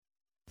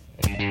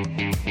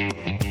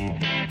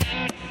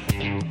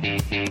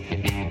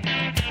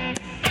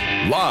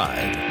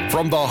Live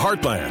from the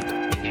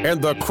heartland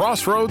and the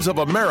crossroads of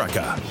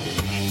America,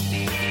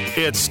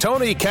 it's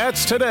Tony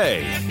Katz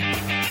Today.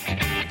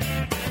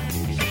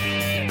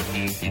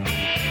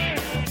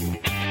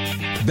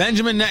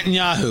 Benjamin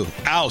Netanyahu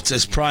out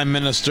as Prime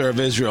Minister of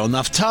Israel.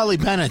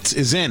 Naftali Bennett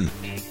is in.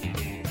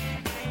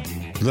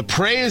 The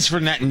praise for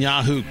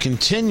Netanyahu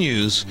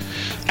continues.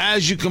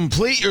 As you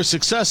complete your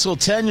successful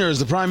tenure as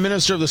the Prime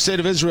Minister of the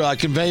State of Israel, I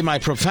convey my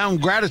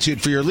profound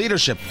gratitude for your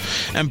leadership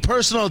and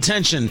personal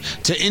attention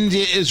to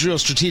India-Israel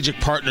strategic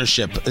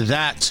partnership.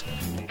 That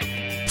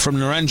from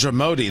Narendra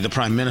Modi, the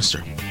Prime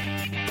Minister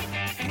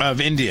of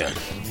India.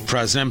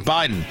 President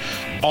Biden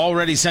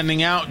already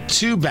sending out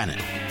to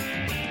Bennett.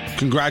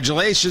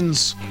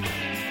 Congratulations.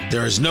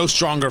 There is no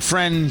stronger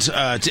friend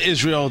to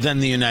Israel than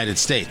the United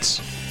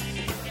States.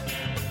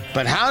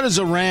 But how does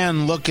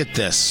Iran look at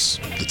this?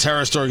 The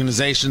terrorist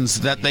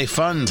organizations that they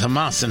fund,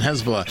 Hamas and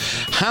Hezbollah.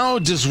 How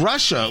does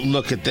Russia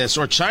look at this,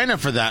 or China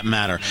for that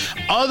matter?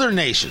 Other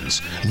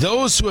nations,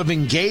 those who have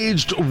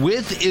engaged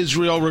with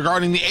Israel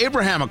regarding the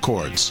Abraham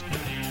Accords.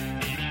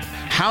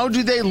 How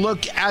do they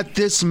look at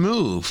this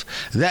move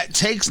that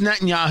takes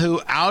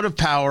Netanyahu out of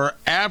power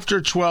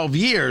after 12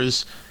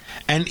 years?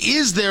 And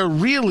is there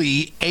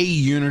really a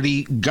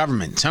unity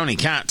government? Tony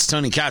Katz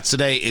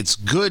Today. It's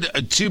good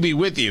to be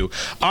with you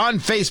on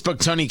Facebook,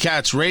 Tony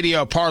Katz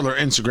Radio, Parler,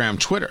 Instagram,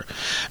 Twitter,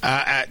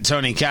 at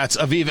Tony Katz.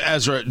 Aviv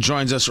Ezra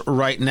joins us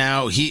right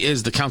now. He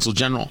is the Consul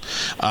General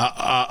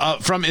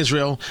from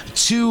Israel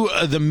to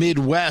the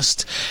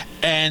Midwest.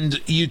 And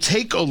you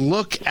take a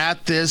look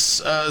at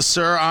this,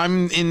 sir.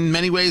 I'm in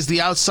many ways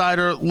the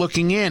outsider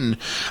looking in.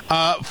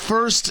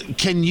 First,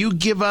 can you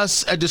give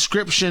us a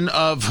description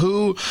of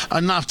who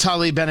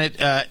Naftali Bennett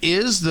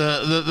is,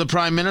 the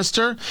Prime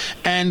Minister,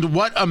 and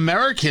what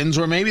Americans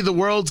or maybe the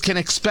world can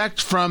expect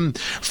from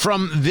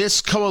this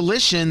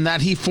coalition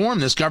that he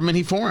formed, this government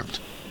he formed?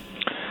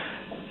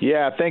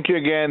 Yeah, thank you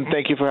again.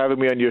 Thank you for having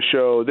me on your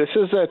show. This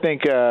is, I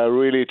think,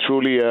 really,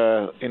 truly,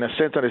 in a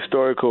sense, an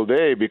historical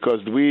day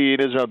because we in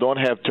Israel don't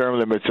have term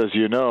limits, as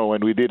you know,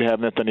 and we did have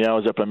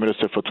Netanyahu as a prime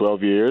minister for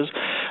 12 years.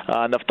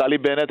 Naftali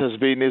Bennett has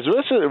been, I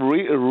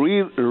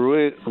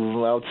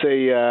would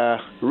say,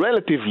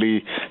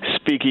 relatively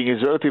speaking,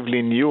 is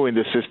relatively new in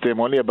the system,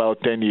 only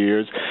about 10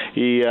 years.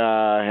 He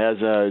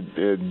has a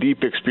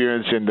deep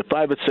experience in the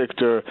private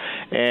sector,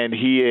 and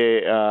he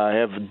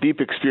have deep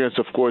experience,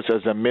 of course,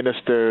 as a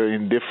minister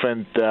in different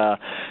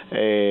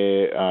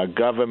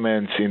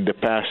governments in the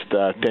past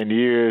 10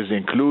 years,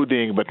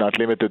 including but not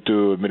limited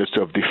to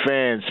Minister of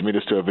Defense,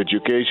 Minister of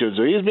Education.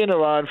 So he's been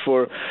around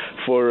for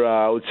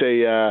I would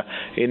say,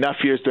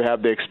 enough years to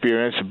have the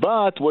experience.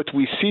 But what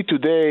we see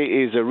today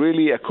is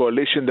really a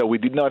coalition that we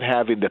did not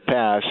have in the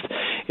past,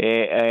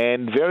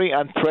 and very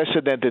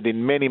unprecedented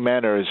in many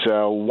manners.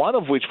 One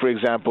of which, for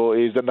example,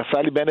 is that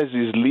Naftali Bennett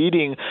is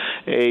leading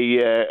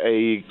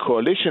a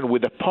coalition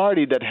with a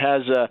party that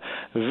has a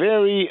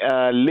very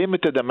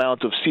limited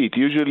amount of seats.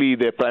 Usually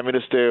the Prime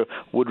Minister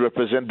would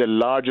represent the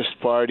largest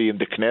party in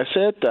the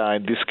Knesset.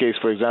 In this case,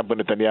 for example,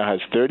 Netanyahu has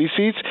 30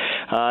 seats.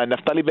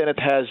 Naftali Bennett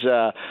has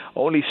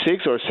only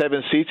 6 or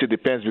 7 seats. It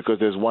depends because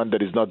there's one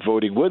that is not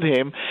voting with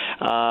him.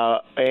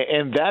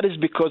 And that is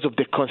because of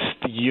the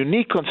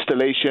unique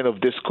constellation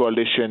of this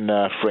coalition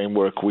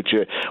framework, which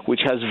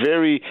has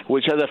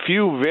a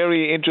few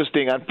very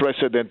interesting,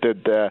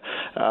 unprecedented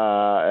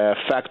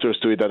factors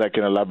to it that I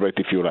can elaborate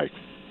if you like.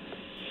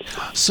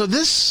 So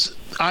this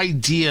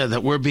idea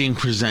that we're being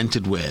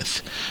presented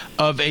with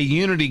of a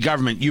unity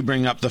government, you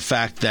bring up the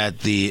fact that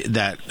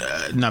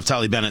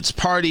Naftali Bennett's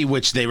party,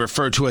 which they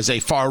refer to as a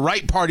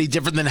far-right party,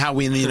 different than how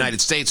we in the United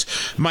States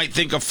might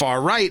think of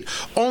far-right,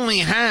 only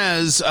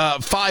has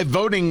 5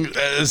 voting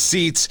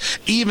seats,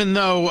 even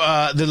though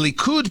the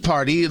Likud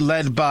party,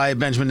 led by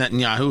Benjamin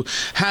Netanyahu,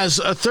 has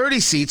 30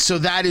 seats. So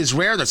that is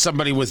rare that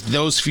somebody with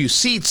those few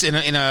seats in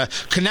a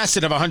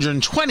Knesset of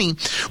 120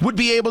 would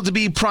be able to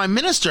be prime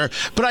minister.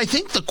 But I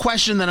think the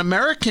question that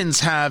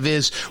Americans have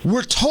is,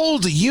 we're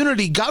told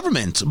unity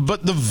government,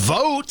 but the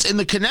vote in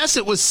the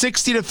Knesset was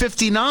 60 to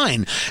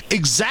 59.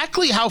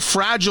 Exactly how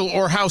fragile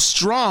or how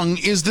strong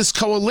is this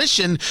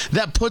coalition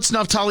that puts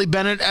Naftali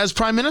Bennett as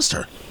prime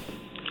minister?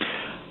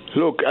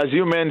 Look, as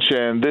you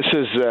mentioned, this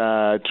is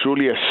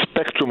truly a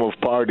spectrum of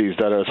parties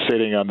that are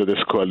sitting under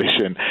this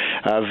coalition.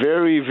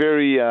 Very,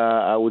 very,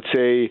 I would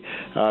say,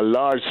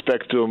 large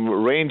spectrum,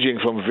 ranging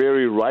from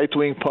very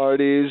right-wing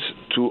parties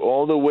to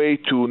all the way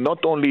to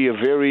not only a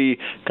very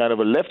kind of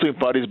a left-wing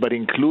parties, but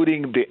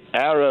including the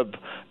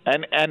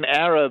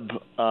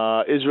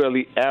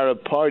Israeli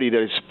Arab party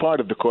that is part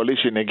of the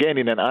coalition, again,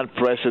 in an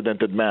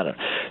unprecedented manner.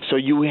 So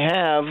you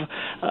have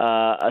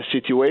a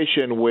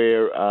situation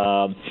where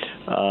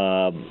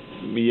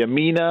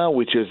Yamina,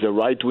 which is the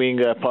right-wing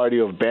party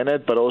of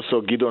Bennett, but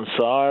also Gideon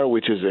Sa'ar,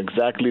 which is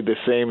exactly the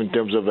same in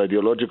terms of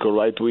ideological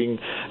right-wing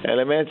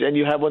elements. And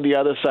you have on the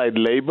other side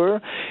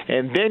Labor.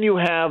 And then you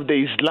have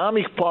the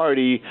Islamic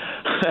Party,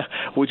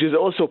 which is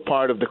also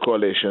part of the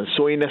coalition.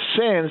 So in a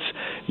sense,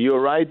 you're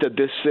right that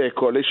this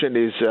coalition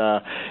is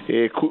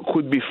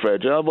could be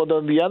fragile. But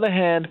on the other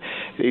hand,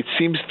 it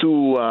seems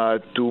to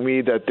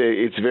me that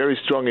it's very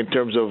strong in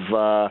terms of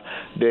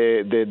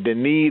the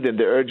need and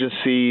the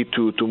urgency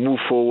to move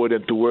forward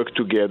and to work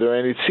together.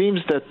 And it seems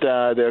that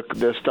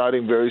they're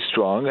starting very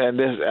strong, and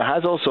it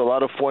has also a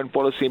lot of foreign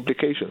policy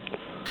implications.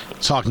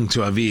 Talking to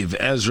Aviv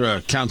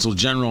Ezra, Consul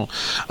General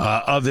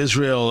of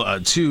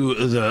Israel to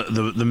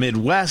the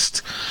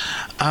Midwest.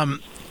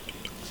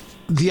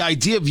 The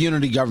idea of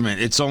unity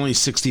government, it's only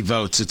 60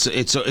 votes.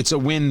 It's a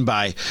win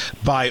by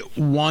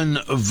one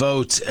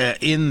vote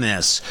in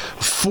this.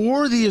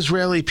 For the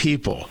Israeli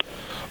people,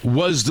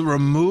 was the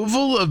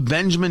removal of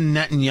Benjamin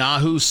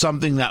Netanyahu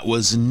something that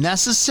was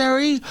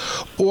necessary,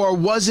 or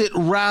was it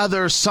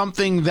rather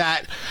something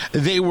that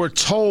they were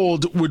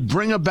told would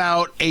bring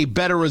about a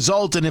better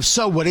result? And if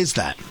so, what is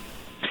that?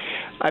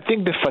 I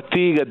think the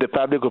fatigue at the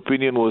public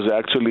opinion was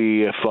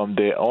actually from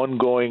the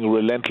ongoing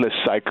relentless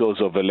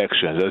cycles of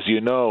elections. As you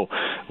know,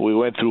 we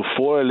went through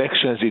 4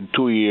 elections in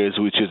 2 years,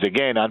 which is,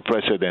 again,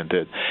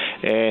 unprecedented.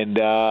 And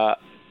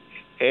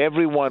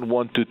everyone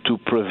wanted to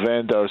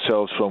prevent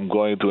ourselves from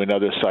going to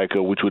another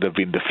cycle, which would have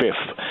been the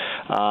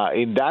 5th.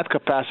 In that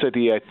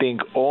capacity, I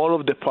think all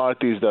of the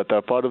parties that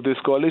are part of this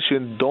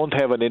coalition don't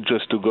have an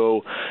interest to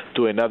go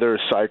to another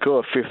cycle,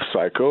 a 5th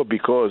cycle,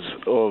 because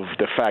of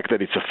the fact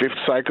that it's a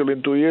 5th cycle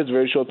in 2 years,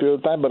 very short period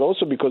of time, but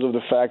also because of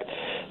the fact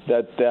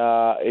that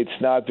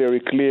it's not very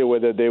clear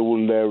whether they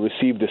will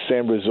receive the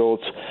same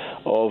results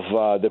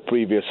of the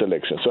previous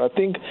election. So I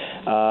think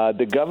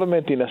the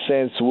government, in a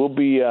sense, will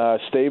be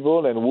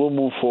stable and will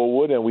move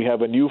forward, and we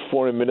have a new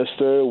foreign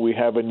minister. We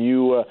have a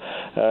new,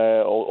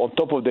 on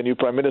top of the new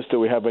prime minister,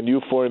 we have a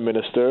new foreign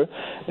minister,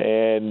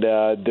 and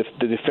the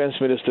defense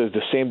minister is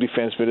the same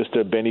defense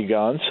minister, Benny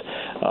Gantz.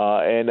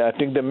 And I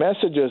think the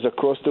messages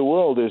across the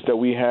world is that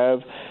we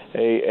have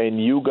a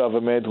new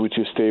government which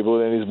is stable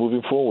and is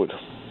moving forward.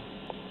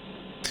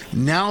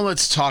 Now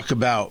let's talk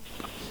about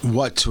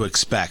what to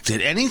expect.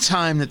 At any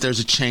time that there's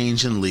a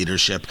change in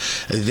leadership,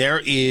 there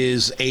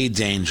is a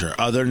danger.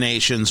 Other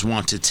nations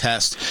want to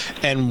test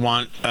and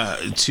want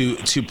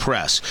to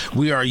press.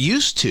 We are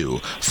used to,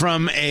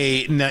 from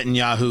a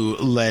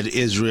Netanyahu-led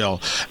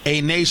Israel,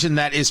 a nation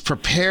that is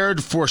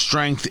prepared for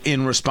strength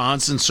in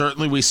response, and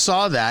certainly we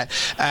saw that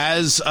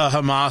as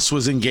Hamas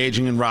was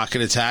engaging in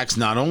rocket attacks,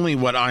 not only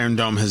what Iron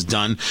Dome has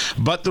done,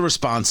 but the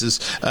responses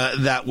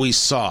that we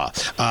saw.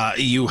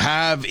 You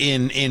have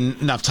in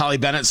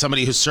Naftali Bennett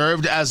somebody who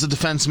served as the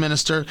defense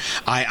minister.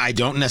 I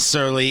don't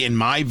necessarily, in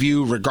my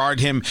view,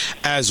 regard him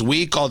as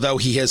weak, although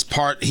he has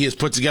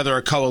put together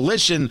a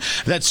coalition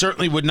that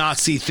certainly would not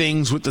see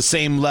things with the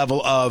same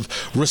level of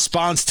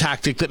response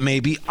tactic that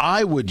maybe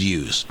I would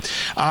use.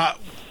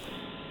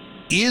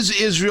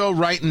 Is Israel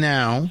right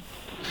now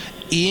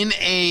in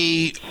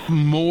a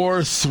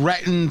more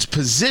threatened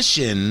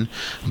position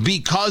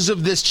because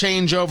of this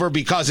changeover,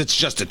 because it's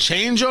just a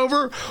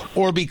changeover,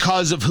 or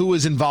because of who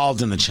is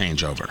involved in the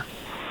changeover?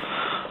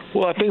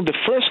 Well, I think the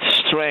first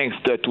strength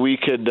that we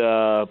could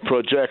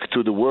project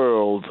to the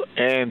world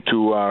and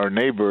to our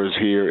neighbors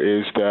here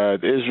is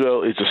that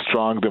Israel is a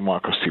strong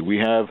democracy. We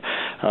have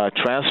a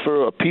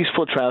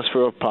peaceful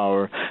transfer of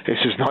power. This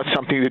is not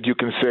something that you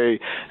can say,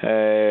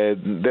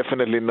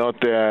 definitely not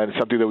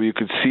something that you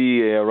could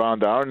see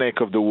around our neck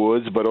of the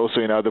woods, but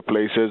also in other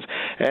places.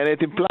 And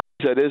it implies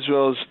that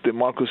Israel's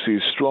democracy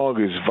is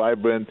strong, is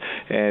vibrant,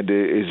 and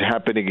is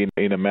happening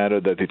in a manner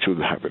that it should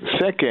happen.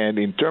 Second,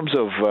 in terms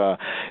of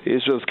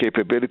Israel's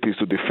capabilities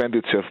to defend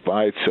itself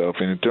by itself,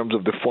 and in terms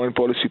of the foreign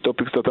policy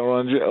topics that are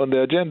on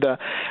the agenda,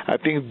 I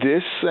think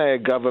this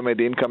government,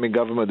 the incoming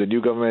government, the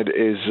new government,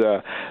 is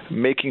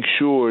making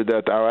sure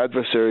that our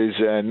adversaries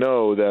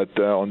know that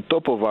on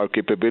top of our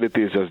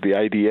capabilities as the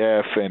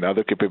IDF and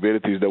other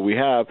capabilities that we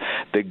have,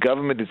 the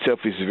government itself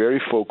is very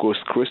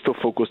focused, crystal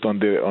focused on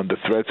the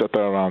threats that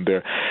are around there.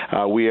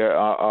 We are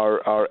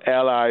our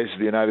allies.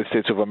 The United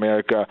States of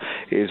America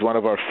is one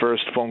of our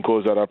first phone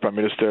calls that our Prime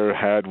Minister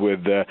had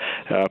with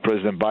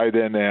President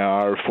Biden.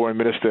 Our Foreign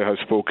Minister has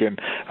spoken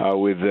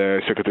with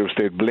Secretary of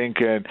State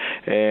Blinken,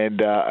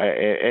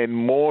 and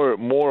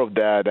more of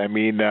that. I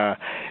mean,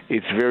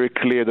 it's very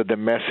clear that the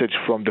message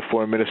from the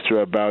Foreign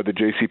Minister about the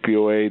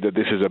JCPOA, that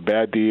this is a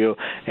bad deal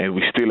and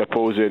we still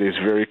oppose it, is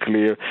very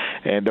clear,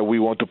 and that we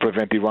want to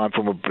prevent Iran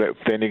from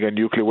obtaining a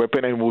nuclear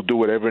weapon, and we'll do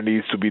whatever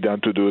needs to be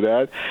done to do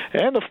that.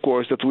 And, of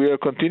course, that we are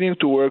continuing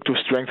to work to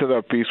strengthen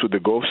our peace with the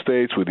Gulf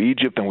states, with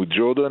Egypt and with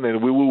Jordan,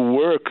 and we will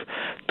work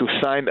to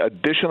sign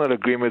additional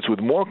agreements with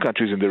more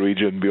countries in the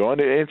region beyond.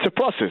 It's a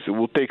process. It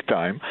will take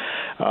time.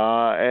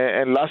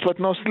 And last but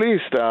not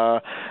least,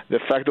 the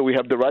fact that we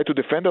have the right to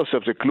defend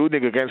ourselves,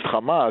 including against against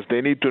Hamas,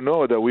 they need to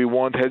know that we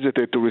won't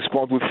hesitate to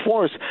respond with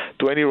force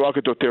to any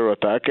rocket or terror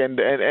attack, and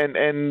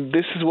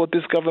this is what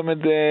this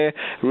government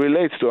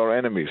relates to our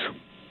enemies.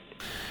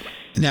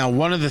 Now,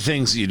 one of the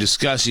things that you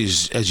discuss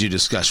as you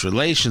discuss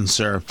relations,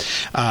 sir,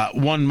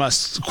 one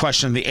must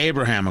question the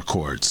Abraham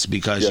Accords,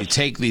 because you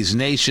take these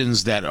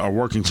nations that are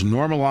working to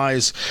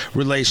normalize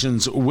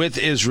relations with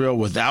Israel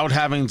without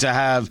having to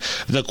have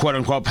the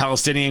quote-unquote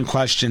Palestinian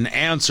question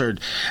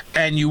answered,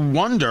 and you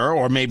wonder,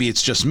 or maybe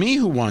it's just me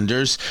who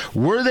wonders,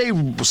 were they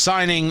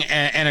signing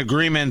an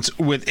agreement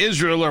with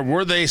Israel, or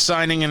were they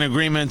signing an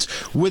agreement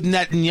with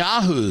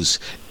Netanyahu's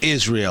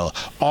Israel?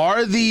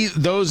 Are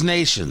those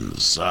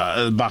nations,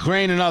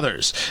 Bahrain and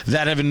others,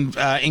 that have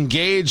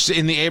engaged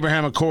in the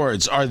Abraham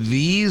Accords, are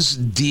these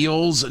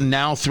deals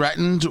now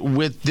threatened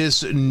with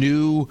this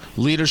new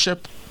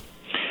leadership?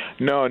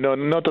 No,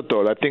 not at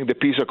all. I think the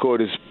peace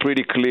accord is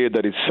pretty clear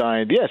that it's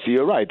signed. Yes,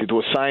 you're right. It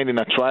was signed in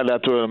a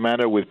trilateral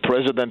manner with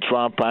President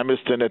Trump, Prime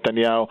Minister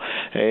Netanyahu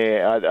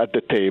at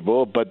the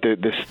table. But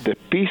the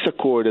peace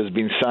accord has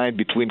been signed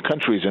between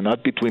countries and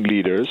not between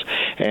leaders.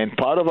 And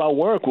part of our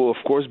work will, of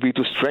course, be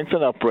to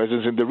strengthen our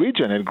presence in the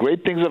region. And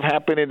great things have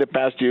happened in the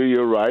past year,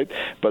 you're right.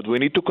 But we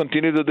need to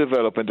continue the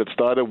development that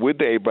started with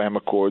the Abraham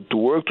Accord to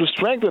work to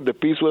strengthen the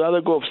peace with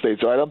other Gulf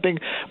states. So I don't think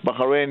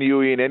Bahrain,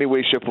 UAE, in any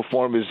way, shape, or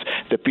form is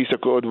the peace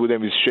accord with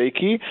them is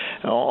shaky.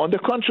 On the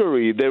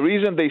contrary, the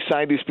reason they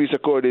signed this peace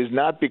accord is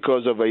not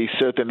because of a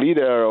certain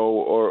leader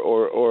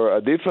or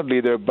a different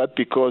leader, but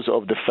because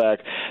of the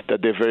fact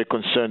that they're very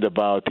concerned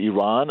about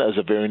Iran as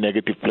a very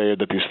negative player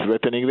that is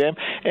threatening them,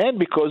 and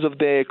because of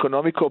the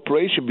economic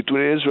cooperation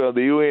between Israel,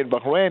 the UAE, and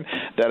Bahrain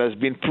that has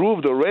been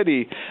proved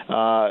already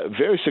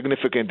very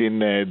significant in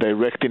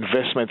direct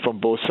investment from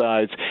both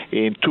sides,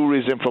 in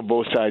tourism from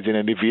both sides, in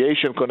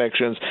aviation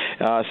connections.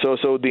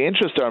 So the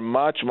interests are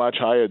much, much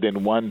higher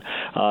than one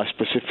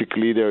specific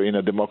leader in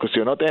a democracy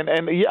or not. And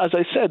as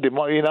I said,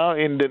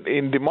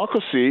 in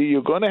democracy,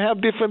 you're going to have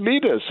different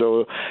leaders.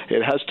 So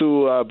it has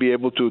to be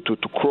able to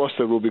cross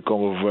the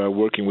Rubicon of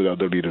working with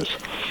other leaders.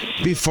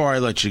 Before I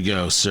let you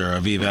go, sir,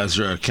 Aviv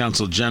Ezra,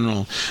 Consul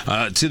General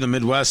to the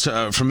Midwest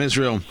from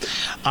Israel,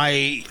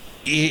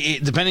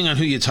 depending on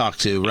who you talk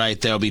to,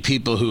 right, there'll be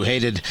people who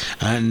hated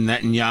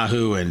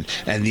Netanyahu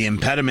and the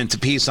impediment to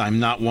peace. I'm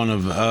not one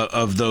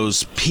of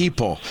those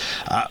people.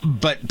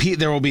 But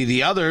there will be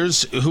the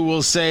others who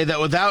will say that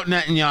without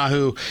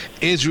Netanyahu,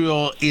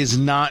 Israel is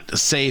not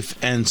safe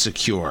and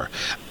secure.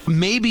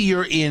 Maybe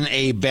you're in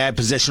a bad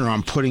position, or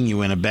I'm putting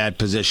you in a bad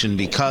position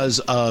because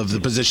of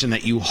the position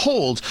that you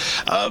hold.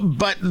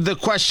 But the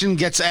question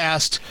gets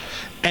asked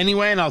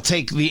anyway, and I'll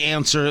take the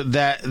answer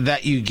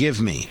that you give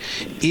me.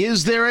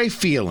 Is there a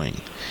feeling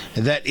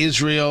that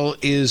Israel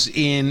is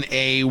in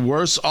a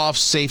worse off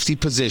safety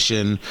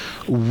position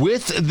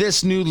with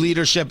this new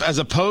leadership as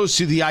opposed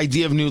to the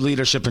idea of new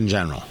leadership in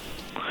general?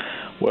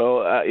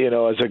 Well,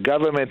 as a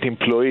government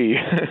employee,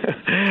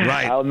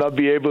 right. I'll not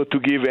be able to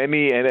give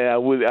any, and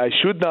I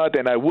should not,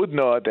 and I would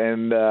not,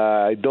 and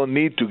I don't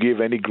need to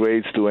give any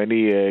grades to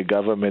any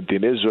government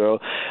in Israel.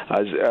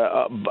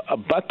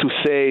 But to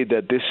say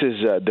that this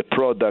is the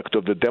product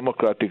of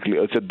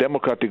it's a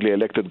democratically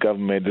elected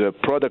government, the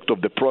product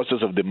of the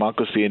process of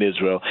democracy in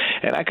Israel.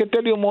 And I can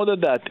tell you more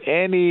than that.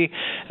 Any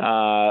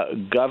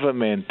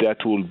government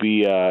that will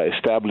be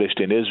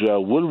established in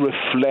Israel will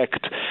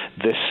reflect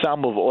the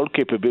sum of all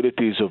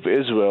capabilities of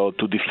Israel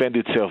to defend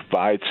itself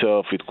by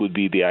itself. It could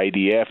be the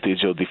IDF, the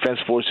Israel Defense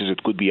Forces.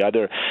 It could be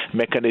other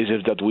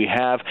mechanisms that we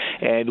have.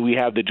 And we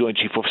have the Joint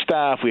Chief of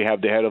Staff. We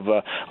have the head of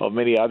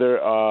many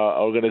other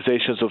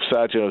organizations of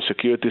such,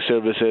 security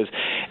services.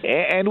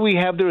 And we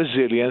have the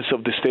resilience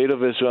of the state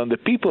of Israel and the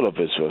people of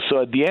Israel.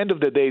 So at the end of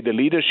the day, the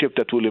leadership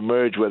that will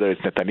emerge, whether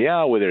it's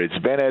Netanyahu, whether it's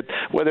Bennett,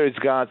 whether it's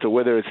Gantz, or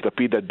whether it's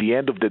Lapid, at the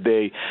end of the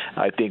day,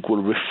 I think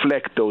will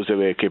reflect those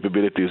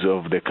capabilities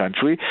of the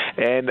country.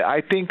 And I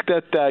think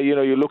that,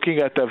 you're looking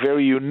at a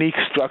very unique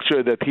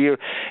structure that here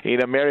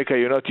in America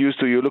you're not used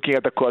to. You're looking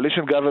at a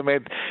coalition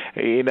government.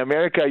 In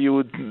America, you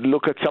would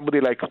look at somebody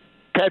like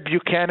Pat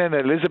Buchanan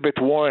and Elizabeth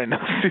Warren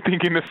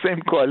sitting in the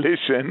same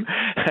coalition.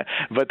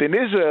 But in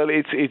Israel,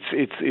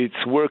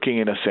 it's working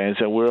in a sense,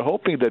 and we're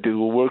hoping that it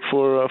will work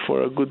for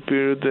a good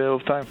period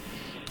of time.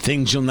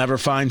 Things you'll never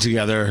find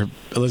together,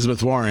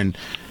 Elizabeth Warren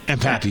and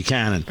Pat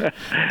Buchanan.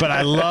 But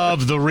I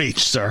love the reach,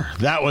 sir.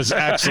 That was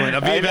excellent.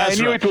 I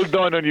knew it would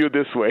dawn on you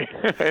this way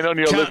and on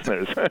your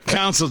listeners.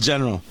 Consul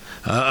General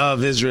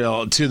of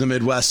Israel to the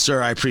Midwest,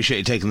 sir. I appreciate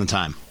you taking the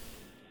time.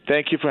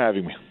 Thank you for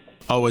having me.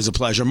 Always a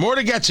pleasure. More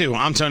to get to.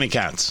 I'm Tony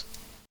Katz.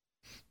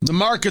 The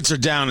markets are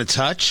down a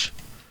touch,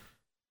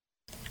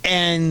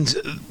 and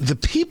the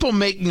people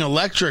making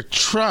electric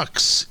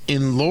trucks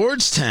in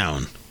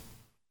Lordstown,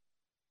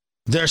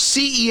 their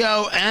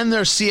CEO and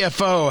their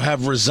CFO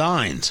have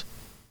resigned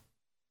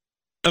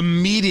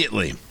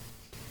immediately.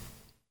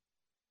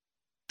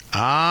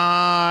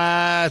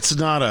 That's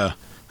not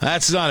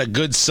a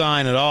good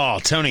sign at all.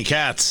 Tony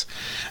Katz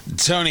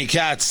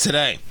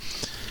today.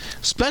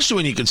 Especially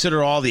when you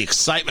consider all the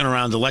excitement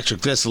around electric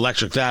this,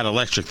 electric that,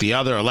 electric the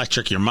other,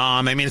 electric your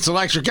mom. I mean, it's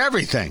electric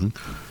everything.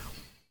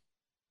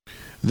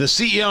 The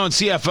CEO and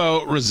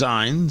CFO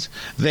resigned.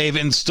 They've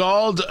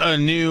installed a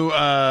new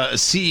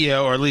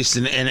CEO, or at least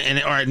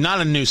or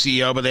not a new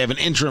CEO, but they have an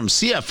interim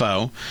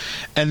CFO,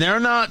 and they're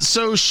not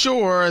so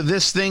sure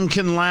this thing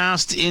can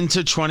last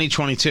into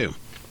 2022.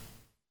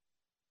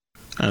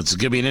 It's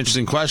going to be an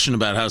interesting question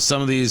about how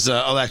some of these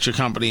electric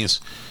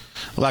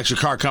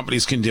car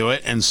companies can do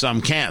it and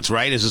some can't,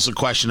 right? Is this a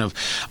question of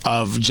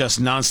just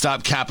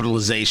nonstop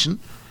capitalization,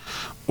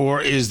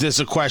 or is this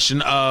a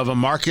question of a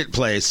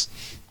marketplace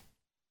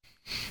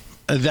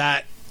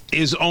that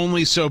is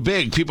only so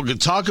big? People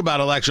could talk about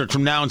electric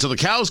from now until the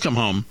cows come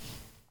home,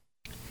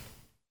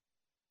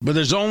 but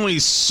there's only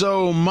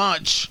so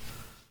much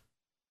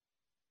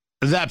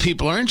that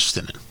people are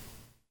interested in.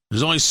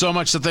 There's only so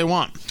much that they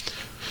want.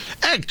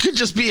 And it could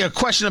just be a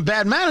question of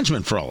bad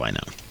management for all I know.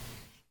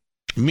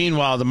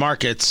 Meanwhile, the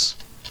market's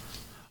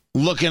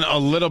looking a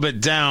little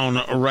bit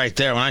down right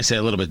there. When I say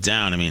a little bit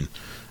down, I mean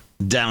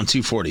down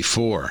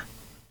 244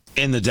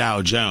 in the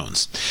Dow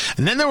Jones.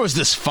 And then there was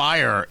this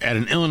fire at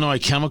an Illinois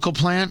chemical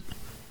plant.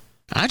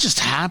 That just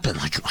happened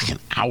like an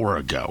hour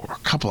ago or a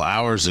couple of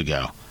hours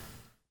ago.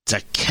 It's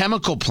a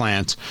chemical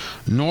plant,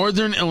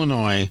 Northern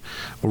Illinois,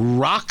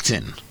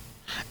 Rockton.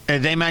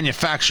 And they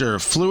manufacture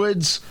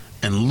fluids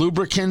and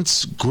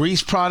lubricants,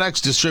 grease products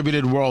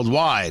distributed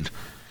worldwide.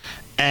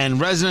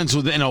 And residents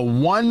within a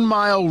 1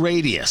 mile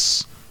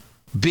radius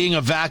being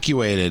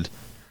evacuated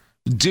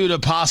due to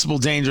possible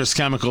dangerous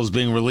chemicals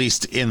being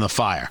released in the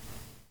fire.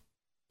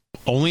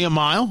 Only a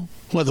mile?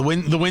 What, the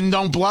wind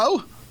don't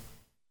blow?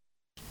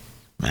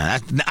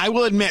 Man, I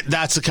will admit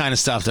that's the kind of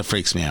stuff that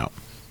freaks me out.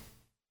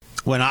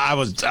 When I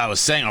was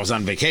saying I was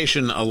on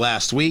vacation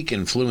last week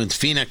and flew into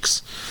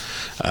Phoenix.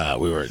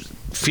 We were in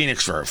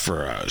Phoenix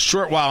for a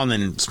short while and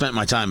then spent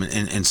my time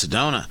in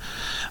Sedona.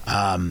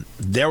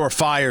 There were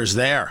fires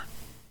there.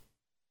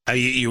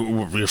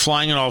 You're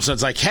flying and all of a sudden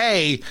it's like,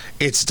 hey,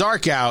 it's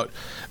dark out.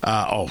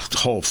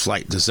 Whole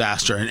flight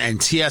disaster.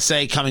 And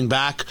TSA coming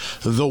back,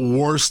 the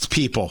worst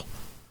people.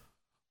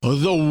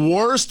 The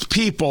worst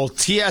people,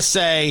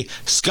 TSA,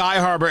 Sky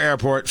Harbor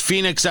Airport,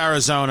 Phoenix,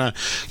 Arizona.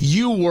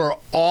 You were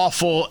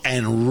awful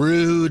and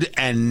rude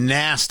and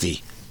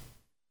nasty.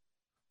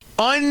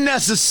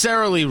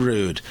 Unnecessarily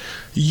rude.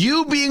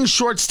 You being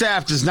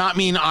short-staffed does not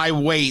mean I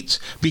wait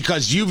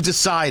because you've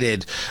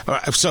decided.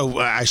 So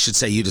I should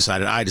say you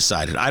decided. I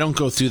decided. I don't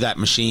go through that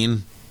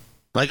machine.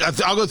 Like,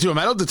 I'll go through a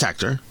metal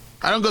detector.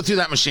 I don't go through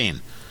that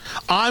machine.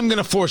 I'm going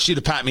to force you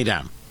to pat me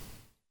down.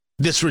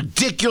 This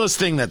ridiculous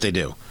thing that they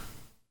do.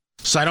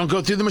 So I don't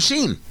go through the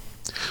machine.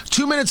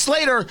 2 minutes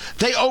later,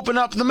 they open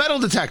up the metal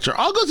detector.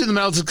 I'll go through the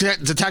metal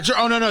detector.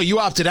 Oh, no, you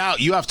opted out.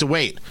 You have to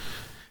wait.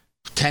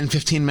 10,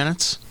 15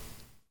 minutes?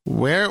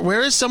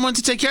 Where is someone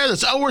to take care of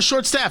this? Oh, we're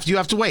short-staffed. You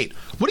have to wait.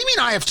 What do you mean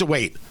I have to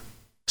wait?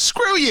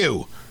 Screw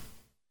you.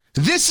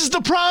 This is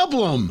the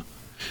problem.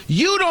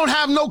 You don't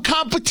have no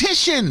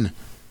competition.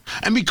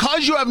 And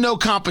because you have no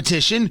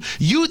competition,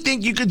 you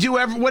think you could do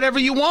whatever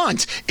you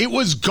want. It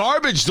was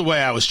garbage the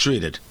way I was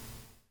treated.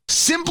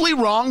 Simply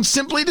wrong,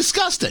 simply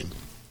disgusting.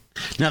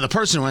 Now, the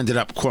person who ended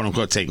up,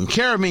 quote-unquote, taking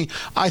care of me,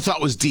 I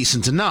thought was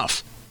decent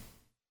enough.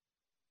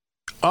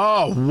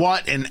 Oh,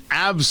 what an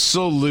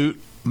absolute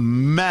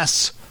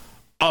mess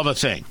of a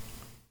thing.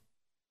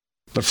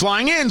 But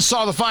flying in,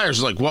 saw the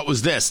fires, like, what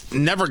was this?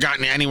 Never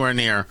gotten anywhere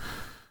near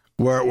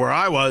where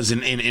I was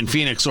in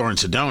Phoenix or in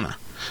Sedona.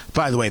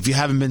 By the way, if you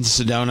haven't been to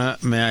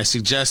Sedona, may I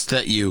suggest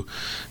that you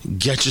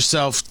get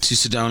yourself to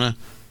Sedona?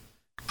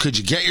 Could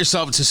you get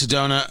yourself to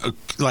Sedona,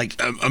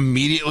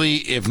 immediately,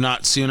 if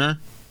not sooner?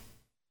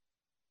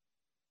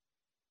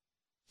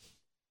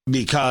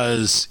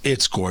 Because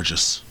it's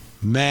gorgeous.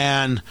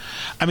 Man,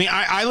 I mean,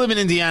 I live in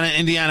Indiana.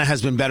 Indiana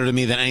has been better to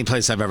me than any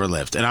place I've ever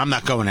lived, and I'm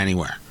not going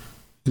anywhere.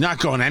 Not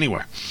going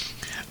anywhere.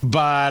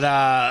 But,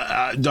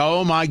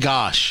 oh my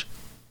gosh.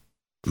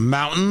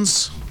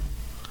 Mountains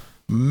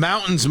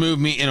move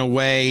me in a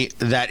way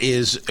that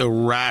is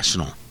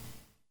irrational.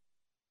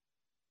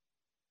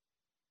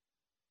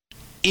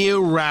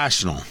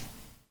 Irrational.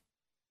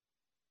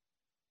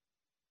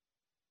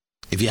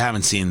 If you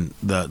haven't seen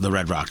the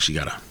Red Rocks, you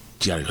gotta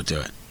go do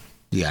it.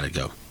 You gotta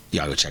go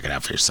check it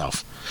out for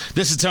yourself.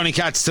 This is Tony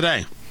Katz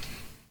Today.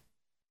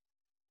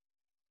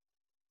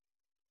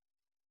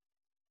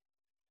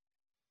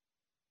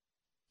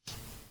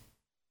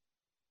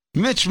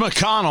 Mitch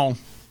McConnell.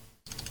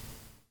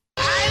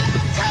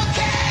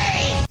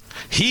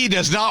 He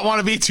does not want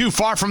to be too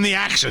far from the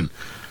action.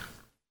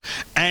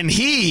 And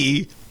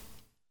he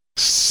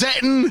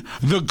setting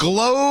the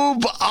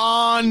globe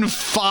on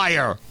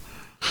fire.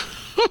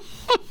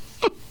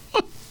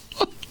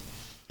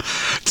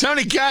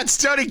 Tony Katz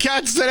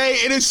Today.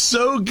 It is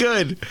so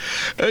good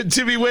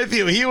to be with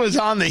you. He was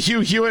on the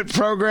Hugh Hewitt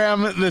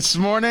program this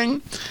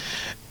morning,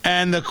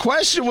 and the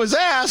question was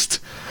asked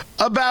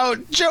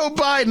about Joe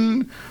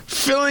Biden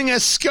filling a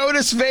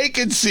SCOTUS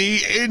vacancy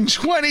in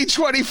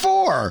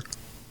 2024.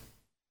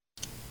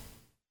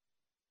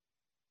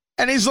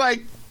 And he's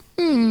like,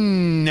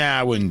 nah,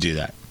 I wouldn't do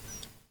that.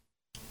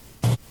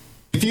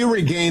 If you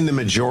regain the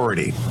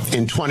majority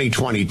in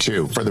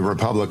 2022 for the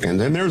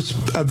Republicans, and there's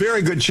a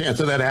very good chance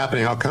of that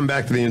happening, I'll come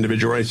back to the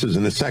individual races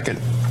in a second.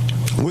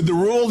 Would the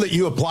rule that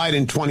you applied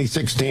in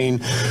 2016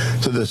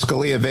 to the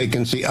Scalia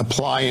vacancy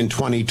apply in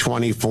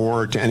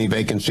 2024 to any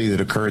vacancy that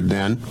occurred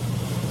then?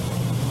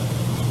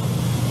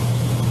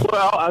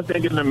 Well, I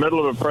think in the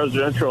middle of a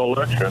presidential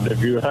election,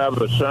 if you have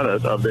a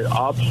Senate of the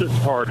opposite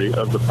party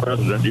of the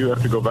president, you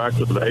have to go back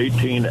to the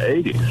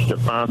 1880s to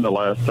find the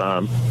last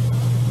time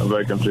a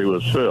vacancy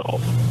was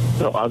filled.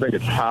 So I think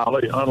it's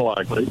highly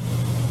unlikely.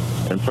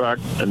 In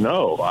fact,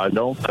 no, I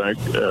don't think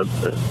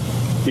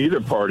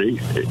either party,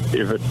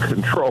 if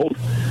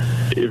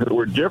it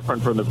were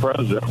different from the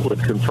president,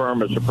 would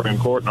confirm a Supreme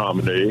Court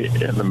nominee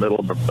in the middle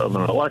of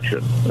an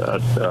election.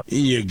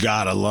 You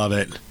gotta love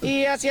it.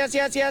 Yes.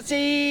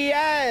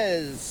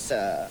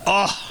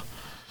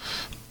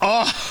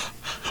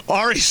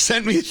 Ari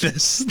sent me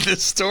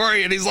this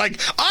story, and he's like,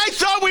 I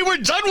thought we were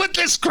done with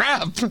this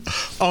crap.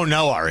 Oh,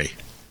 no, Ari.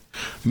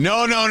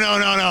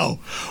 No.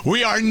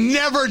 We are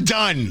never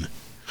done.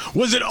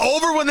 Was it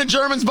over when the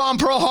Germans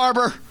bombed Pearl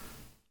Harbor?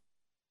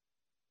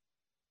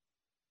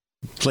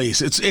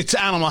 Please, it's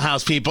Animal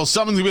House, people.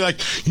 Someone's going to be like,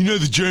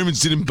 the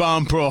Germans didn't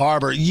bomb Pearl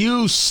Harbor.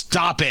 You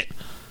stop it.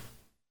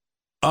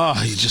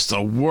 Oh, you're just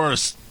the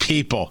worst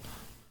people.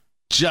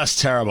 Just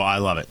terrible. I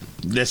love it.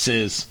 This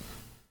is,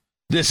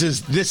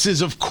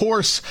 of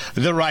course,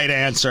 the right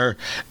answer.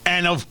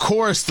 And, of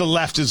course, the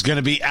left is going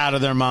to be out of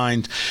their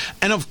mind.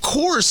 And, of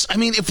course, I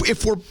mean,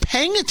 if we're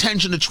paying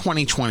attention to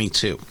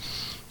 2022,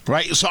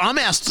 right? So I'm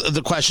asked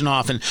the question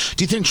often,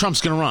 do you think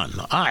Trump's going to run?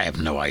 I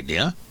have no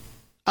idea.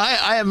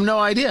 I have no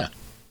idea.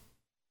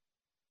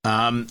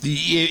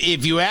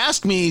 If you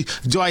ask me,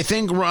 do I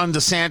think Ron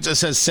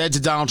DeSantis has said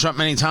to Donald Trump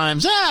many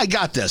times, I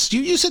got this.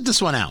 You sit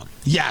this one out.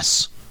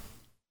 Yes,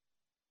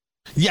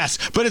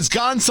 but it's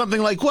gone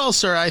something like, well,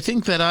 sir, I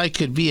think that I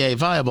could be a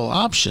viable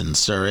option,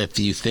 sir, if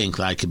you think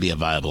I could be a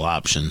viable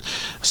option,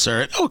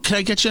 sir. Oh, can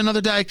I get you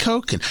another Diet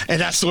Coke? And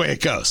that's the way it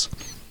goes.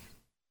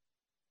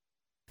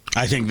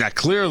 I think that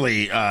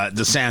clearly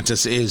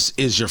DeSantis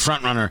is your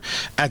front runner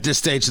at this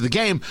stage of the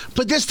game,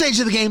 but this stage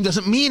of the game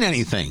doesn't mean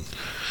anything.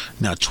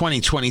 Now,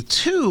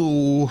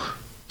 2022,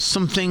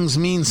 some things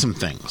mean some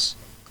things.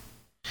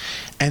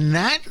 And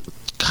that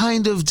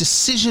kind of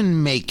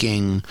decision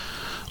making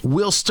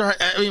will start.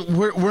 I mean,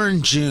 we're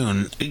in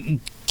June.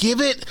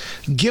 Give it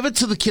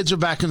to the kids who are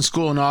back in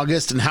school in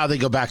August and how they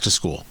go back to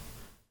school.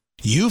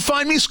 You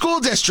find me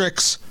school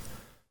districts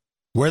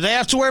where they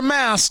have to wear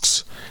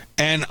masks,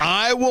 and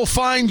I will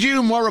find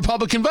you more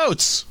Republican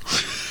votes.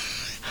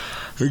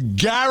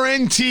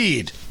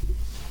 Guaranteed.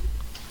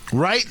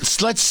 Right?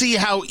 So let's see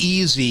how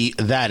easy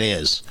that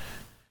is.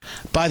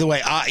 By the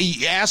way,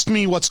 ask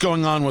me what's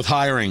going on with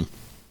hiring.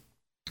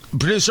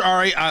 Producer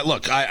Ari,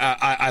 look,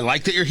 I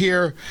like that you're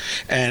here,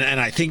 and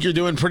I think you're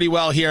doing pretty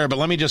well here, but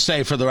let me just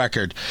say for the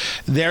record,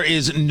 there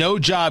is no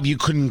job you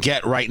couldn't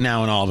get right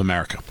now in all of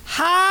America.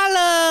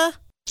 Holla!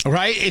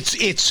 Right?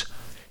 It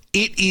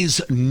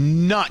is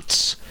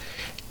nuts.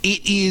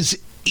 It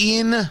is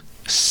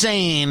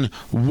insane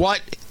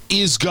what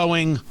is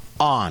going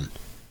on.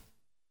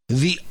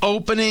 The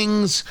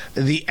openings,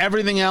 the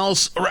everything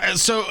else.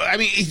 So, I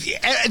mean,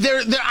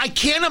 I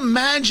can't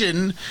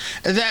imagine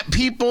that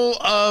people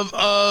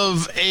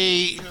of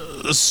a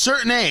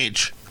certain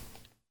age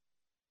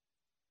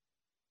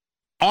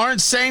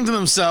aren't saying to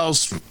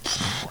themselves,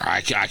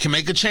 I can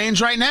make a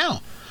change right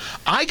now.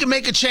 I can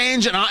make a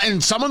change,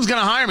 and someone's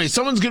going to hire me.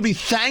 Someone's going to be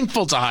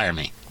thankful to hire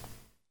me.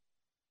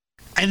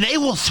 And they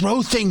will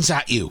throw things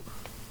at you.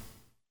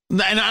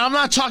 And I'm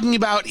not talking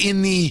about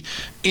in the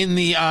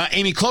Amy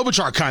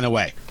Klobuchar kind of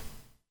way.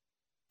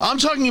 I'm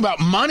talking about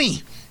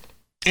money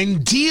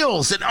and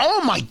deals, and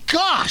oh my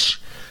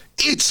gosh,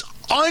 it's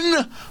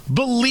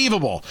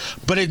unbelievable.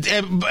 But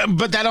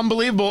that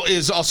unbelievable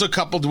is also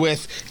coupled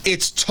with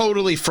it's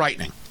totally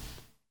frightening.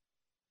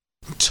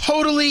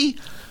 Totally,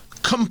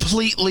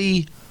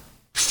 completely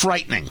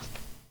frightening.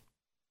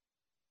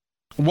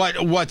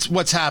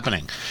 What's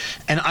happening?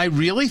 And I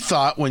really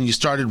thought when you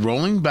started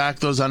rolling back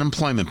those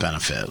unemployment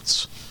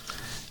benefits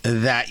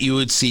that you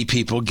would see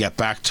people get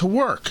back to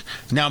work.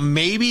 Now,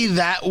 maybe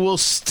that will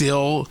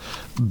still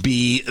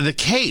be the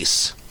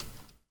case.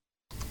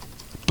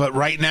 But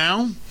right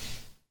now,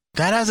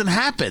 that hasn't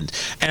happened.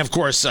 And of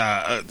course,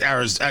 not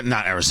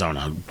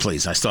Arizona,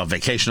 please, I still have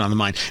vacation on the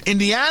mind.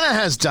 Indiana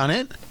has done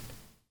it.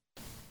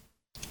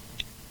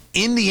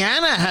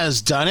 Indiana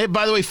has done it.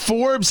 By the way,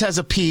 Forbes has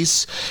a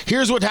piece.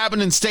 Here's what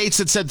happened in states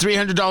that said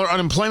 $300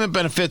 unemployment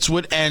benefits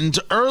would end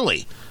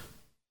early.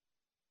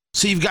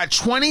 So you've got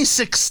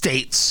 26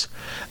 states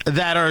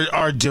that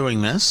are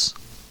doing this,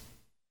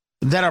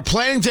 that are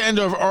planning to end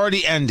or have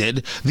already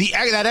ended.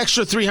 That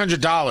extra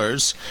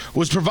 $300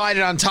 was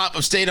provided on top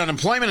of state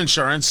unemployment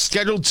insurance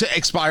scheduled to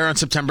expire on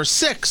September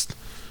 6th.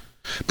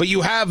 But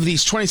you have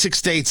these 26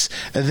 states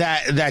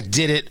that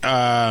did it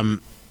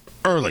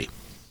early.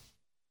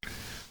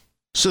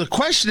 So the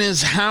question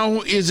is,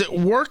 how is it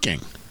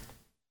working?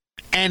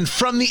 And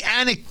from the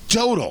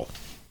anecdotal,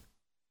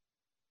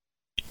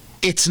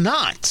 it's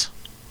not.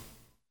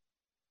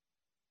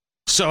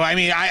 So, I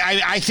mean,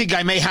 I think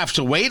I may have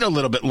to wait a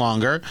little bit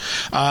longer.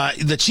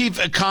 The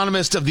chief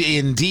economist of the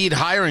Indeed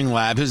hiring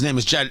lab, his name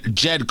is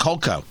Jed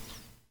Kolko.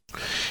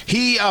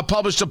 He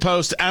published a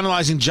post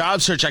analyzing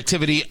job search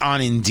activity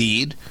on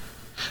Indeed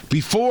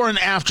before and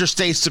after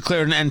states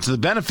declared an end to the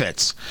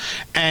benefits,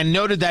 and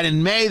noted that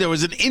in May there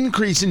was an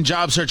increase in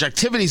job search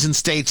activities in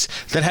states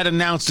that had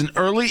announced an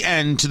early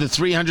end to the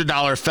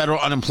 $300 federal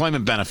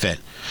unemployment benefit.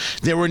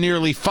 There were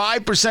nearly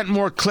 5%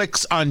 more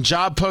clicks on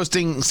job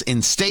postings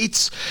in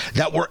states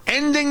that were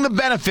ending the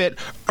benefit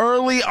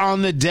early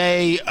on the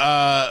day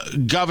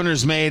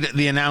governors made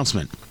the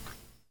announcement.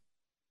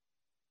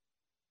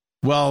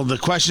 Well, the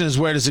question is,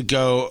 where does it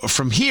go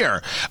from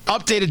here?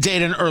 Updated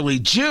data in early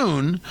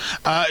June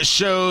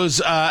shows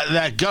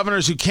that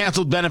governors who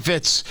canceled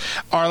benefits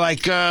are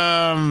like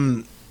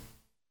the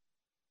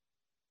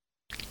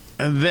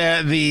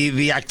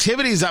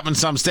activities up in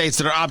some states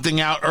that are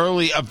opting out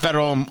early of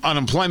federal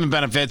unemployment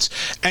benefits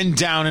and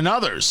down in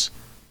others.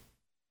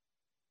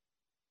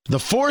 The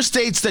 4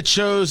 states that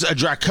chose a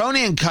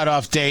draconian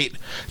cutoff date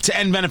to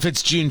end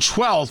benefits June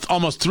 12th,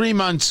 almost 3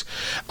 months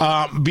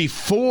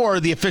before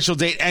the official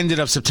date ended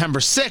of September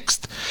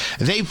 6th,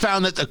 they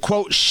found that the,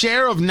 quote,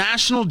 share of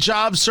national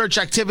job search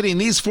activity in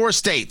these 4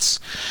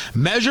 states,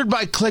 measured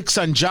by clicks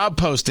on job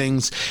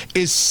postings,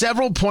 is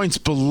several points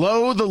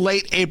below the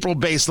late April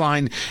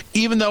baseline,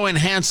 even though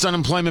enhanced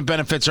unemployment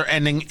benefits are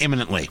ending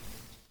imminently.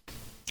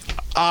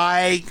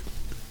 I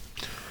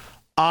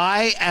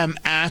am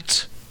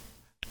at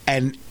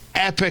an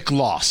epic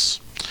loss.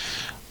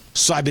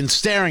 So I've been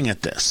staring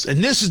at this,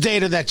 and this is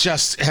data that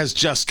has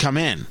just come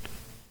in,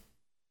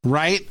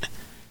 right?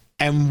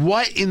 And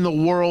what in the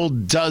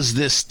world does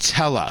this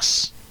tell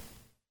us?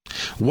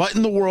 What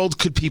in the world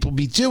could people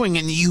be doing?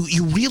 And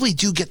you really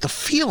do get the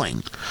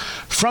feeling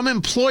from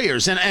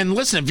employers. And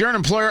listen, if you're an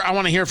employer, I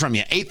want to hear from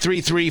you.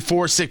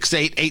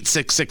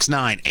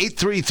 833-468-8669.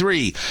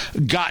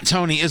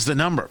 833-GOT-TONY is the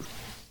number.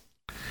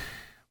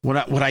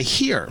 What I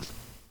hear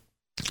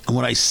and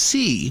what I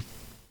see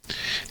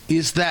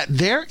is that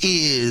there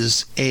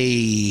is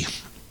a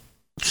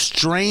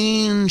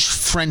strange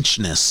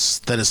Frenchness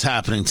that is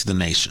happening to the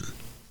nation.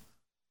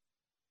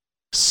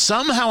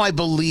 Somehow I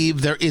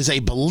believe there is a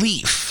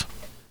belief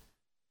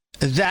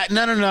that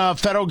no,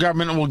 federal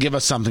government will give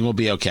us something, we'll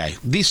be okay.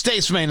 These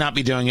states may not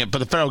be doing it, but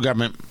the federal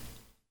government,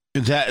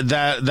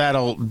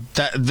 they'll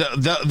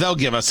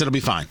give us, it'll be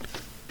fine.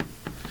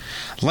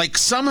 Like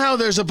somehow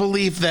there's a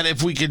belief that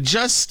if we could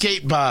just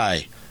skate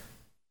by,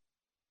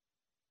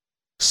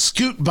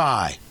 scoot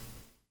by,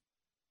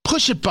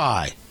 push it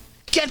by,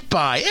 get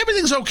by,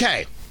 everything's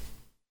okay.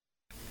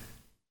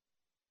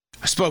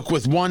 I spoke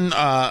with one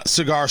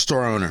cigar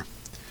store owner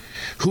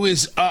who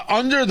is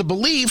under the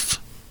belief,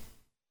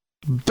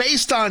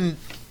 based on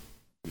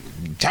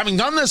having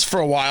done this for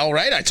a while,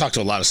 right? I talked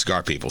to a lot of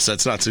cigar people, so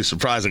it's not too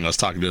surprising I was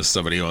talking to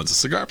somebody who owns a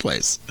cigar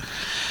place.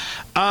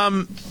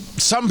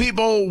 Some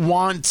people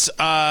want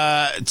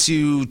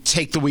to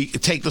take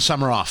the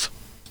summer off.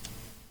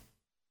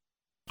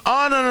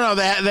 Oh, no.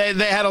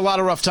 They had a lot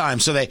of rough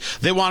times, so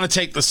they want to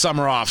take the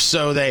summer off.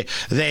 So they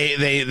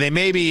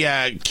maybe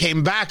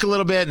came back a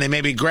little bit, and they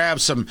maybe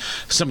grabbed some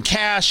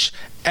cash,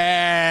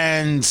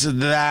 and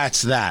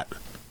that's that.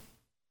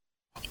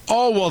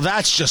 Oh, well,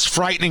 that's just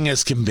frightening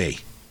as can be.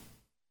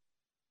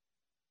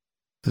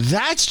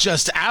 That's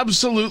just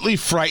absolutely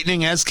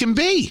frightening as can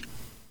be.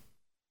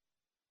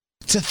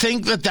 To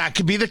think that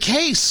could be the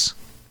case.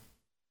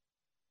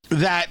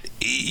 That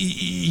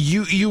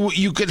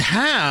you could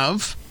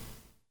have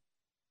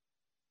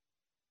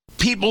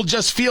people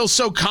just feel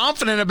so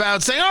confident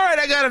about saying, all right,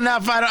 I got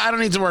enough. I don't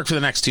need to work for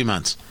the next 2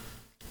 months.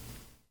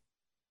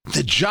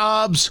 The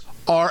jobs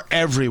are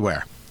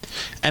everywhere.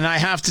 And I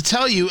have to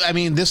tell you, I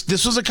mean,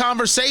 this was a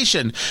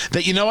conversation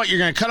that, you know what, you're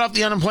going to cut off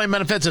the unemployment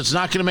benefits. It's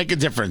not going to make a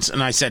difference.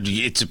 And I said,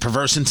 it's a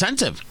perverse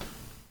incentive.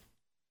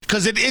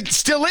 Because it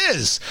still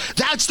is.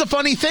 That's the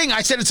funny thing.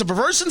 I said it's a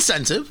perverse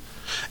incentive,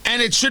 and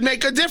it should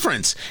make a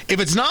difference. If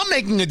it's not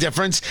making a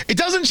difference, it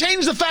doesn't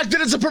change the fact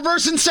that it's a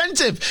perverse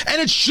incentive,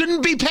 and it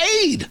shouldn't be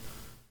paid.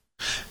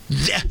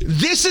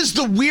 This is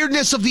the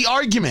weirdness of the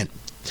argument.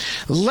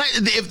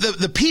 If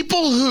the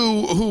people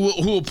who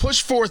will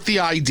push forth the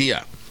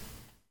idea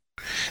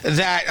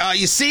that,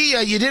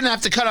 you didn't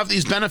have to cut off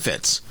these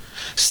benefits,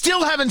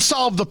 still haven't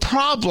solved the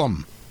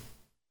problem.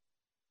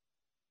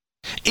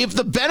 If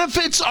the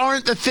benefits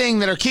aren't the thing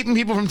that are keeping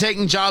people from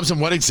taking jobs, then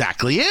what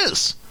exactly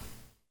is?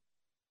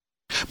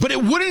 But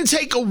it wouldn't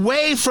take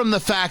away from the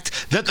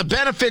fact that the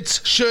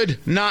benefits should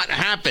not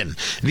happen.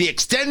 The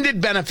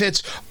extended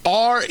benefits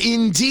are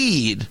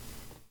indeed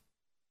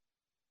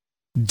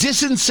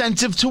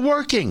disincentive to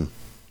working,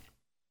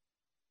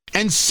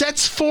 and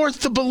sets forth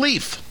the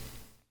belief,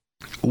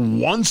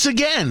 once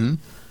again,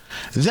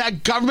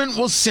 that government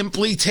will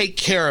simply take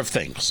care of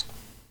things.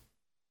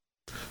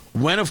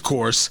 When, of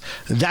course,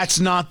 that's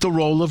not the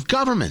role of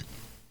government.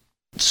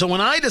 So when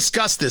I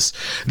discuss this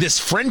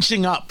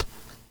Frenching up,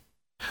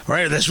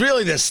 right, this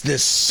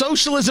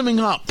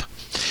socialisming up,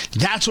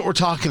 that's what we're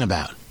talking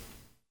about.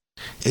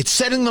 It's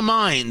setting the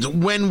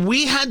mind. When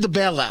we had the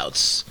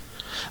bailouts,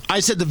 I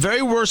said the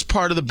very worst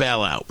part of the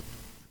bailout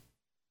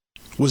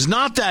was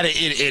not that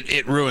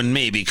it ruined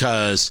me,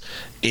 because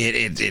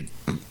it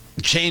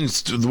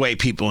changed the way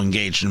people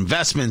engaged in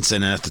investments.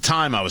 And at the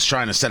time, I was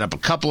trying to set up a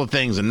couple of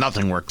things and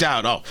nothing worked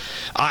out.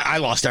 I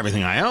lost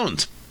everything I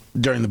owned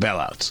during the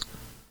bailouts.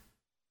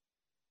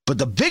 But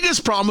the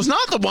biggest problem was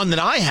not the one that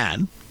I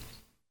had,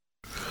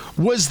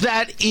 was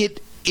that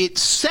it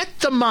set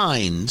the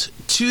mind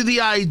to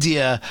the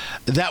idea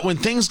that when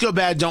things go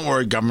bad, don't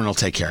worry, government will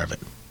take care of it.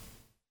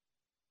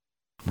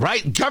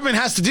 Right? Government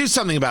has to do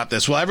something about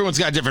this. Well, everyone's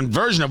got a different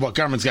version of what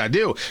government's got to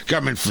do.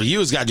 Government for you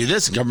has got to do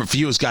this, and government for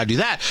you has got to do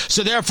that.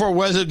 So therefore,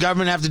 what does the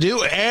government have to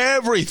do?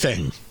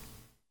 Everything.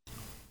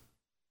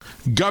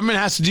 Government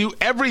has to do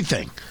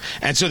everything.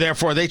 And so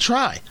therefore, they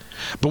try.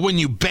 But when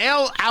you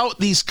bail out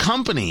these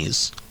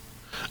companies,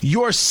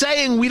 you're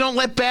saying we don't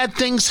let bad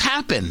things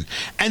happen.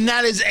 And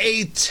that is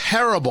a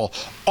terrible,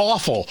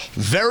 awful,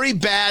 very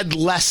bad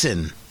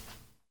lesson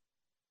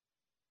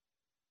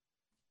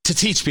to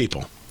teach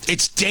people.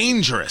 It's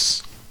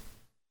dangerous.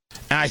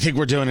 And I think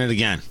we're doing it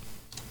again.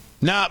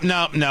 No.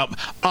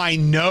 I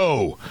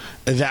know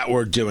that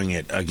we're doing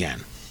it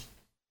again.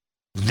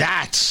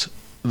 That's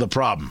the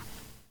problem.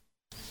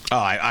 Oh,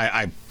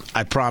 I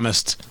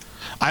promised.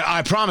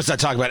 I promised I'd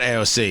talk about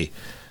AOC.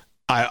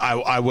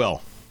 I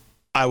will.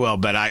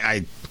 But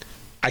I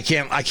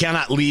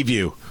cannot leave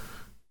you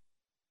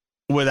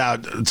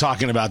without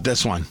talking about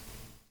this one.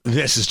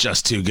 This is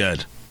just too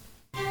good.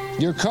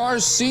 Your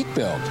car's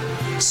seatbelt,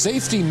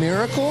 safety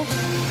miracle,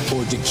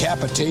 or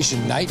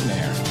decapitation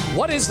nightmare?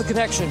 What is the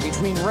connection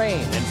between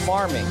rain and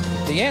farming?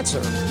 The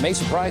answer may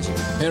surprise you.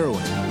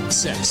 Heroin,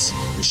 sex,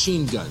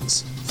 machine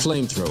guns,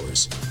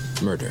 flamethrowers,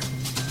 murder.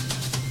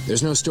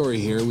 There's no story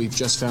here. We've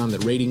just found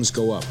that ratings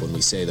go up when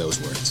we say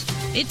those words.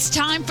 It's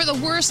time for the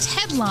worst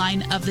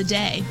headline of the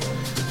day.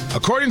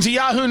 According to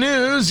Yahoo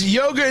News,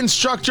 yoga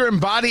instructor and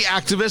body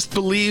activist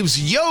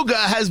believes yoga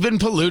has been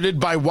polluted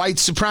by white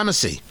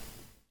supremacy.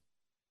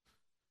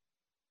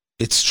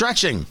 It's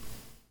stretching.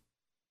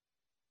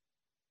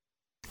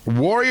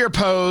 Warrior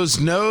pose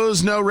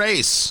knows no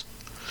race.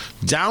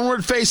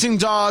 Downward facing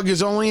dog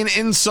is only an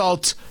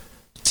insult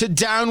to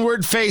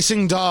downward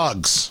facing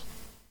dogs.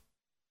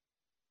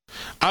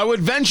 I would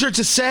venture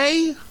to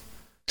say,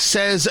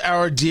 says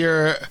our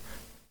dear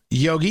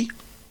yogi,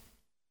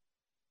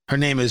 her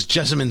name is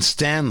Jessamine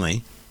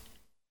Stanley,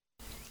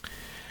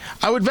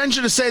 I would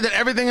venture to say that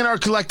everything in our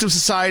collective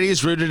society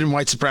is rooted in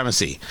white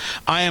supremacy.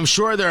 I am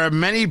sure there are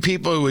many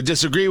people who would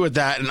disagree with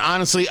that, and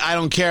honestly, I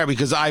don't care,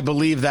 because I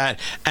believe that,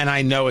 and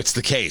I know it's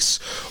the case.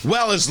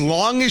 Well, as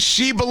long as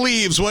she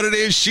believes what it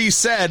is she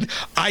said,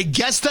 I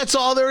guess that's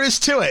all there is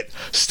to it.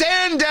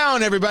 Stand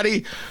down,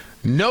 everybody.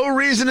 No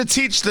reason to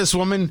teach this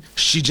woman.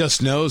 She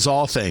just knows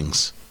all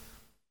things.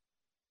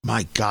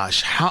 My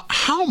gosh,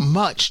 how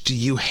much do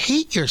you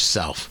hate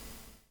yourself?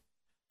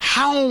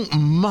 How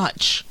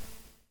much?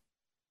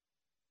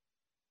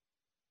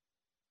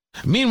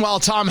 Meanwhile,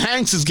 Tom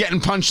Hanks is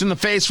getting punched in the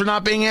face for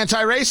not being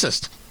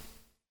anti-racist.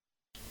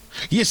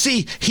 You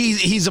see,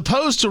 he's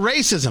opposed to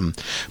racism,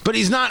 but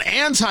he's not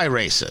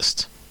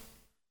anti-racist.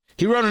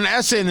 He wrote an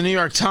essay in the New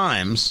York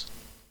Times,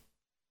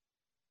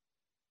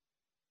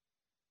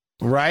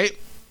 right?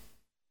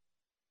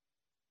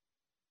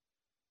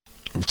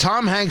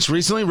 Tom Hanks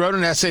recently wrote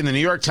an essay in the New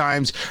York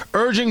Times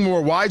urging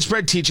more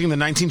widespread teaching of the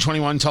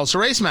 1921 Tulsa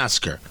Race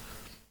Massacre.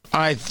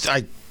 I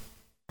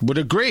would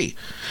agree.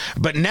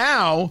 But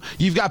now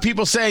you've got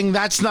people saying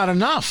that's not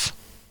enough.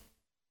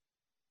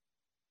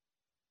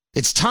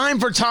 It's time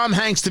for Tom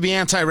Hanks to be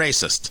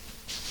anti-racist.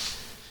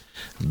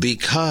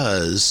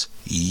 Because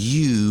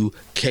you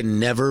can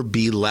never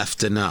be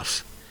left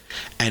enough.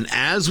 And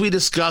as we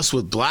discussed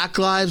with Black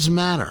Lives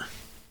Matter,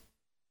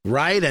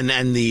 right? And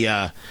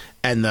the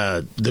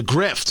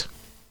grift.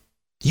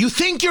 You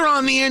think you're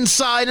on the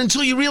inside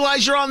until you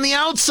realize you're on the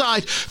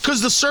outside,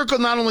 because the circle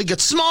not only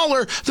gets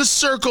smaller, the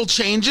circle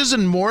changes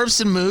and morphs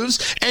and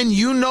moves, and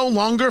you no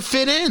longer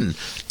fit in.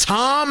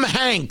 Tom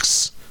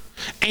Hanks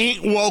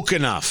ain't woke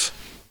enough.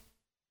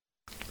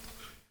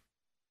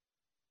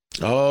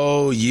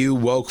 Oh, you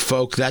woke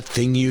folk, that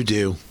thing you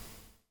do.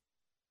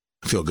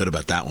 I feel good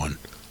about that one.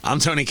 I'm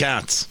Tony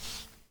Katz.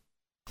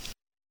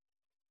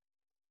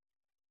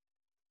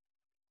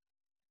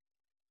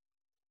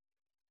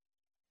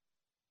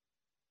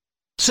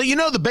 So you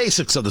know the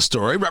basics of the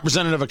story.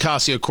 Representative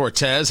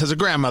Ocasio-Cortez has a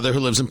grandmother who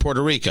lives in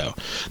Puerto Rico.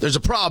 There's a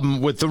problem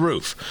with the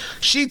roof.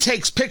 She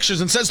takes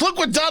pictures and says, look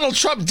what Donald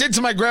Trump did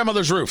to my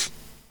grandmother's roof.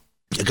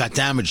 It got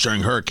damaged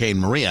during Hurricane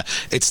Maria.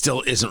 It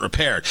still isn't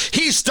repaired.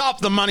 He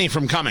stopped the money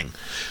from coming.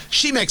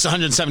 She makes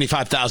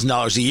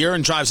 $175,000 a year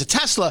and drives a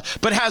Tesla,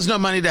 but has no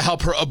money to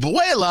help her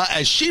abuela,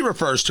 as she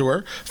refers to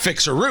her,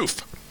 fix her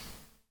roof.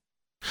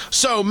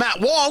 So Matt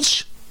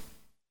Walsh,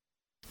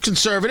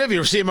 conservative,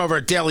 you see him over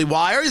at Daily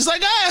Wire, he's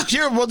like,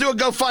 here, we'll do a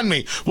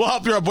GoFundMe. We'll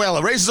help your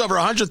abuela. Raises over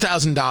 $100,000.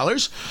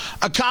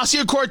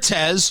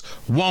 Ocasio-Cortez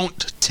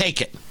won't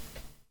take it.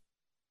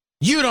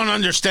 You don't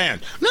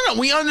understand. No,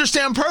 we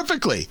understand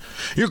perfectly.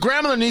 Your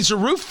grandmother needs her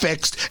roof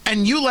fixed,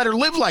 and you let her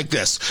live like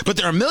this. But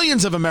there are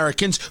millions of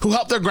Americans who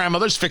help their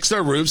grandmothers fix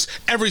their roofs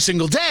every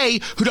single day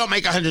who don't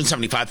make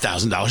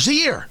 $175,000 a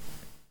year.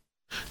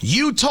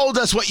 You told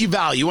us what you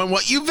value, and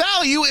what you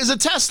value is a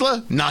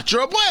Tesla, not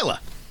your abuela.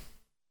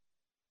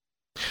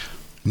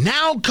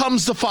 Now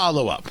comes the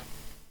follow-up.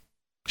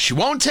 She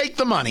won't take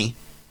the money.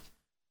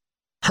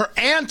 Her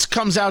aunt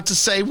comes out to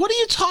say, what are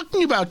you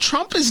talking about?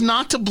 Trump is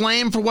not to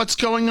blame for what's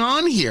going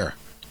on here.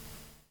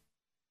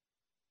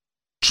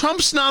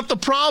 Trump's not the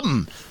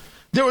problem.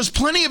 There was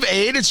plenty of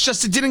aid. It's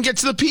just it didn't get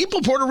to the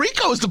people. Puerto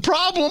Rico is the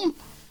problem,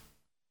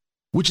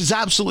 which is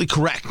absolutely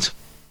correct.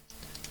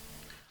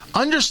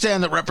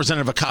 Understand that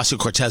Representative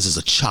Ocasio-Cortez is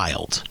a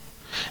child.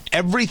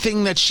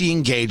 Everything that she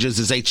engages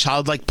is a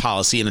childlike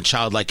policy and a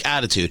childlike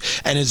attitude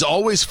and is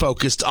always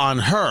focused on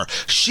her.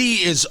 She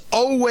is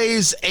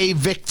always a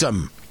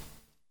victim.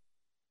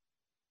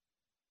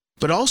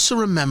 But also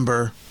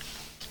remember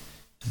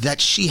that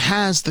she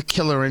has the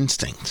killer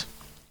instinct.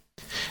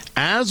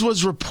 As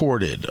was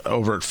reported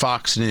over at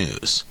Fox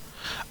News,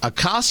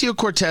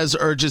 Ocasio-Cortez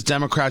urges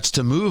Democrats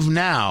to move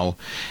now,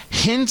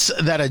 hints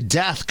that a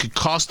death could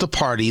cost the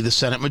party the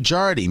Senate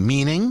majority,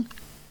 meaning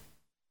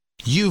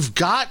you've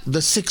got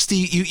the 60,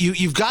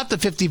 you've got the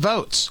 50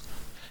 votes.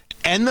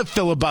 End the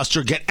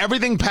filibuster, get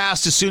everything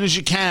passed as soon as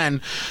you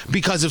can,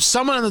 because if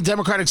someone on the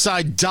Democratic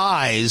side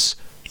dies,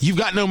 you've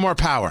got no more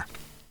power.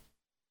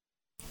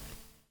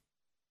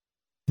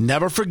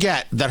 Never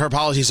forget that her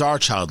policies are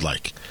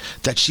childlike,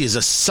 that she is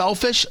a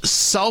selfish,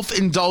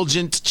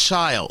 self-indulgent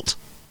child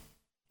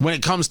when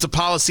it comes to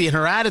policy and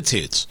her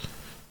attitudes.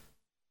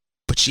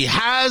 But she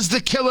has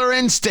the killer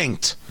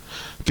instinct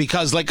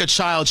because, like a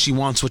child, she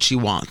wants what she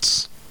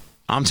wants.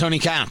 I'm Tony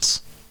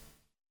Katz.